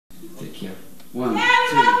Take care. 1, 2, 3,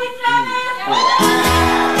 4.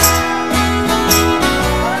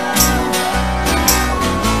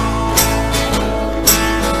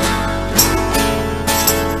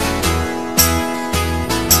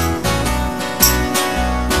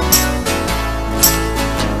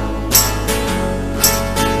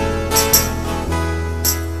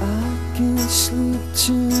 Sleep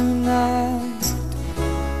tonight.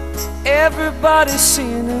 Everybody's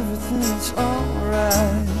saying everything's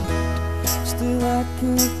alright. Still I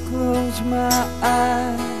can't close my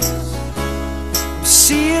eyes. I'm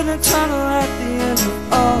seeing a tunnel at the end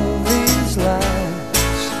of all these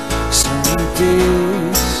lights. Sunny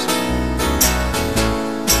days,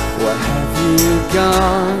 where have you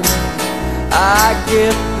gone? I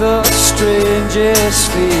get the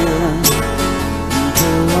strangest feeling you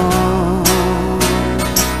belong.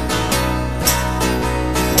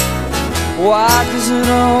 Why does it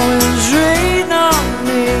always rain on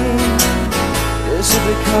me? Is it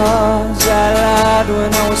because I lied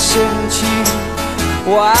when I was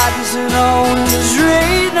 17? Why does it always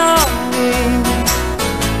rain on me?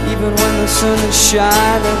 Even when the sun is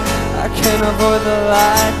shining, I can't avoid the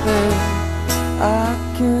lightning. I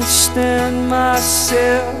can't stand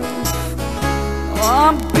myself.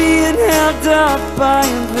 I'm being held up by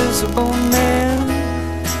invisible men.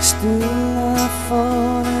 Still life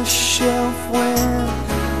on a shelf when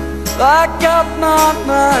I got my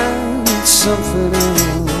mind on something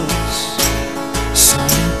else. Some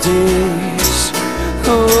days,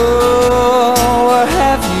 oh, where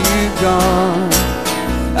have you gone?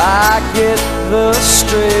 I get the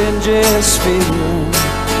strangest feeling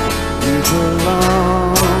you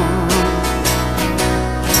belong.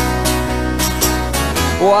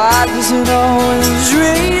 Why does it always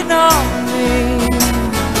rain on me?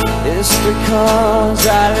 It's because I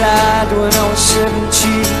lied when I was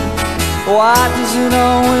 17. Why does it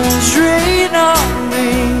always rain on me?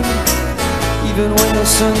 Even when the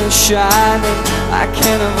sun is shining, I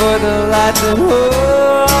can't avoid the lightning.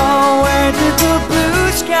 Oh, where did the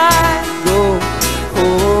blue sky go?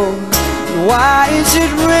 Oh, and why is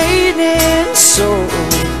it raining so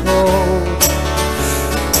cold?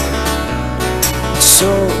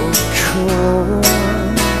 So cold.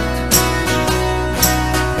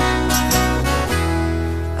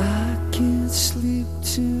 I can't sleep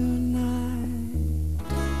tonight.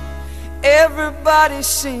 Everybody's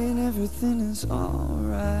saying everything is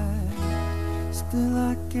alright. Still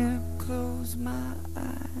I can't close my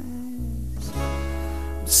eyes.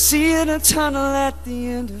 I'm seeing a tunnel at the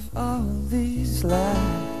end of all these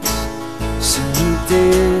lights. Sunny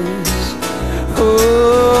days,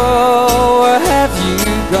 oh, where have you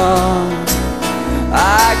gone?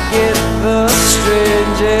 I get the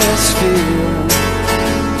strangest feeling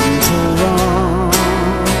you belong.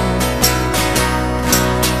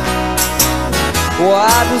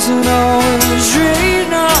 Why does it always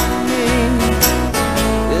rain on me?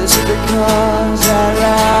 Is it because I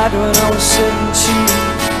lied when I was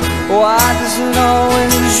 17? Why does it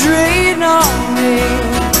always rain on me?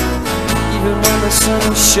 Even when the sun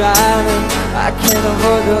is shining, I can't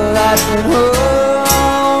avoid the lightning.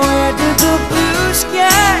 Oh, where did the blue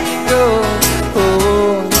sky go?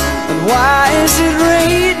 Oh, and why is it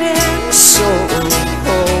raining so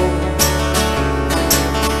cold?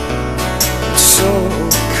 So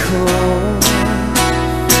cold.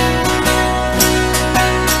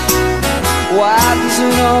 Why does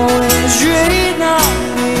it always rain on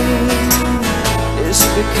me? Is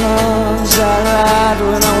it because I lied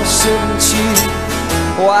when I was 17?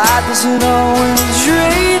 Why does it always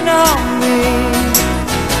rain on me?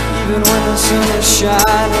 Even when the sun is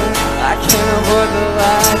shining, I can't avoid the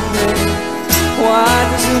lightning. Why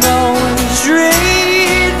does it always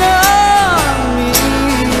rain on me?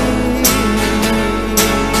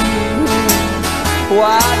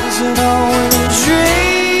 Why does it always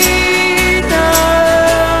rain?